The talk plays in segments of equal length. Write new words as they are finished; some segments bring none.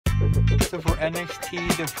So for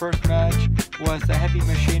NXT, the first match was the Heavy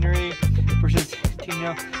Machinery versus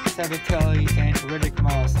Tino Sabatelli and Riddick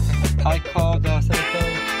Moss. I called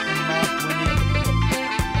Sabatelli and Moss winning,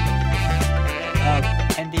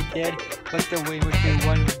 and they did, but the way in which they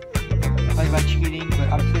won was by cheating, but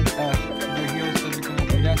obviously their heroes, so they're going to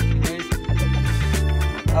do that anyways.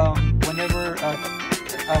 Whenever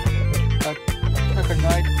Tucker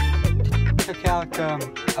Knight took out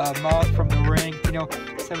Moss from the ring, you know,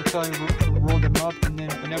 Sabatelli rolled him up, and then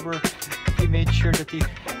whenever he made sure that the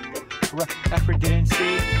referee didn't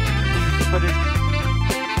see, he put his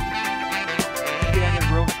feet on the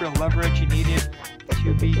ropes for the leverage he needed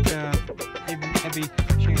to beat Heavy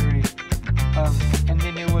Machinery. And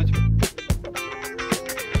then it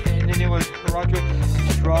was Roger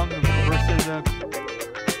Strong versus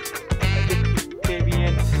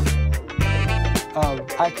Fabian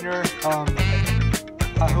Eichner,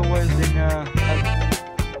 who was in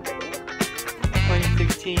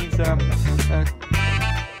 2016's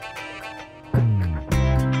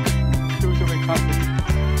Cruiserweight Contest.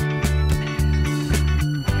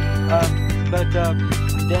 But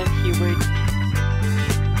then he weighed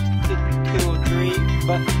 203,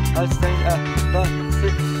 but since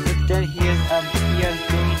then he has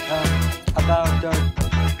gained about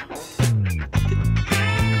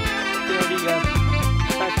 30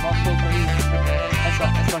 fat muscles,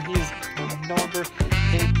 so he's no longer a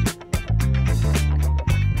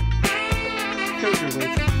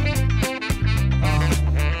cruiserweight.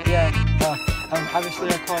 Obviously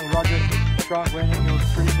I call Roger Strong winning. It was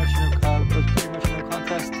pretty much no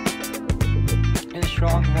contest. And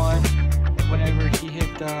Strong won whenever he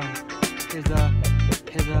hit his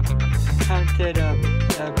patented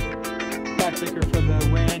backbreaker for the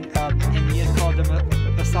win, and he is called the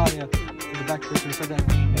Messiah, the backbreaker, so that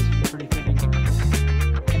name is pretty fitting.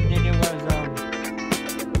 And then it was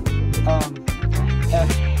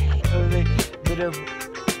a bit of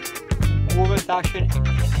women's action.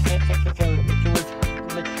 It was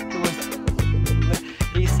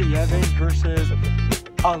Lacey Evans versus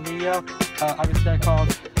Aaliyah. Obviously I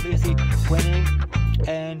called Lacey winning,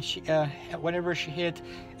 and she whenever she hit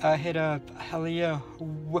Aaliyah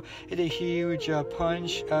hit a huge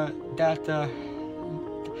punch that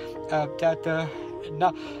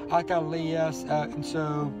knocked Aaliyah, and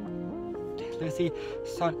so Lacey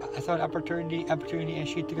saw an opportunity, and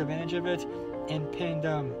she took advantage of it and pinned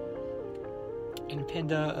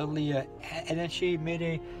Aaliyah. And then she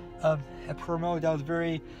made a promo that was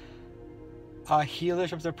very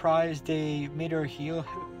heelish. I'm surprised they made her heel,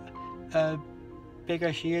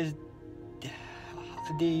 because she is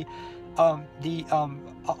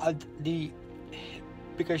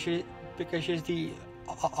because she's the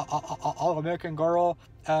all-American girl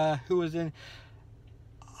who was in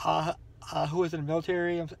the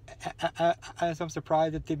military. I'm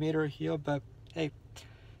surprised that they made her a heel, but hey.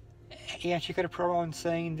 And she cut a promo on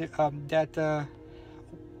saying that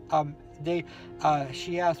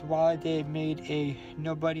she asked why they made a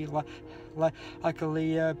nobody like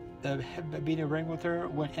Aaliyah be in the ring with her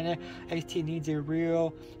when NXT needs a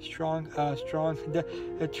real strong,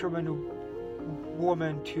 determined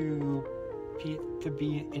woman to be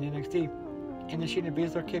in NXT. And then Shayna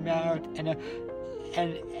Baszler came out and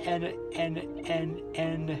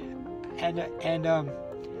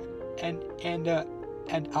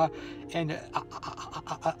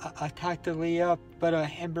attacked Aaliyah, but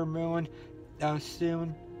Ember Moon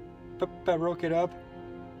soon broke it up,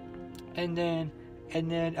 and then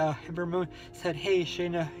Ember Moon said, "Hey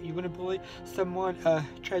Shayna, you wouldn't believe someone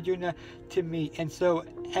tried doing that to me." And so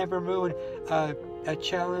Ember Moon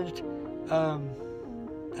challenged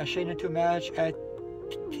Shayna to a match at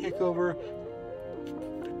TakeOver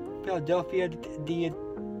Philadelphia the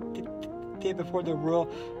day before the Royal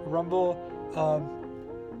Rumble.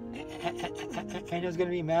 And it was going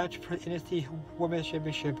to be a match for the NXT Women's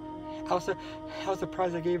Championship. I was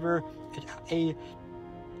surprised they gave her a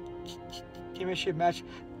championship match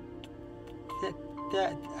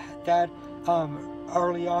that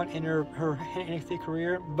early on in her NXT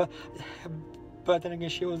career, but then again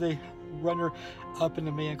she was a runner up in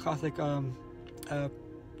the Mae Classic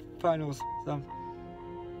finals. So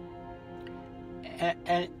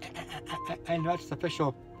and the match is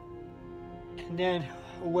official. And then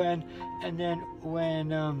when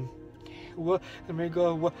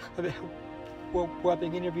Ringo was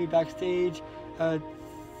being interviewed backstage,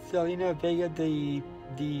 Zelina Vega, the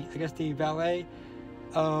valet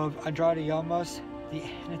of Andrade Almas, the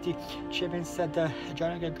NXT champion, said that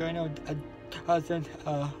Johnny Gargano doesn't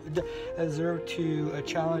deserve to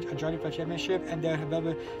challenge Andrade for the championship, and that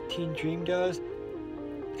Velveteen Dream does.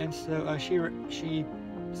 And so she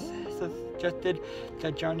suggested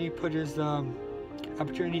that Johnny put his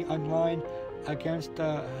opportunity online against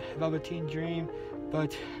Velveteen Dream,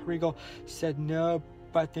 but Regal said no.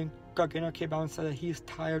 But I think Gargano came out and said that he's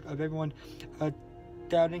tired of everyone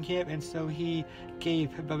doubting him, and so he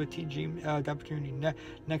gave Velveteen Dream the opportunity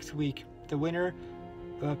next week. The winner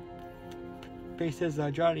faces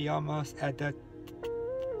Johnny Almas at the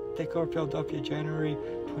TakeOver Philadelphia, January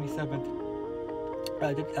 27th.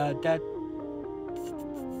 That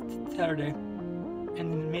Saturday.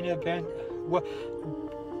 And the main event was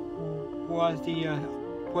the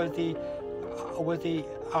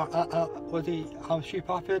Street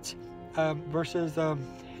Profits versus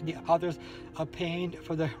the Authors of Pain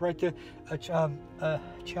for the right to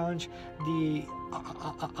challenge the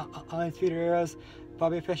Undisputed Era's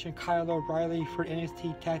Bobby Fish and Kyle O'Reilly for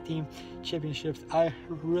NXT Tag Team Championships. I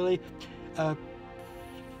really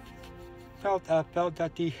felt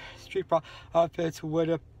that the Street Profits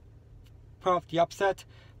would pull off the upset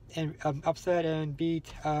and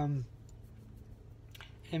beat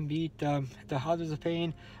the Authors of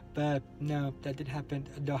Pain, but no, that didn't happen.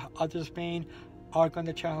 The Authors of Pain are going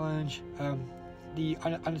to challenge the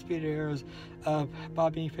Undisputed Era's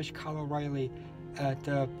Bobby Fish, Kyle O'Reilly at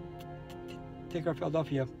TakeOver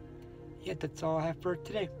Philadelphia. Yeah, that's all I have for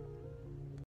today.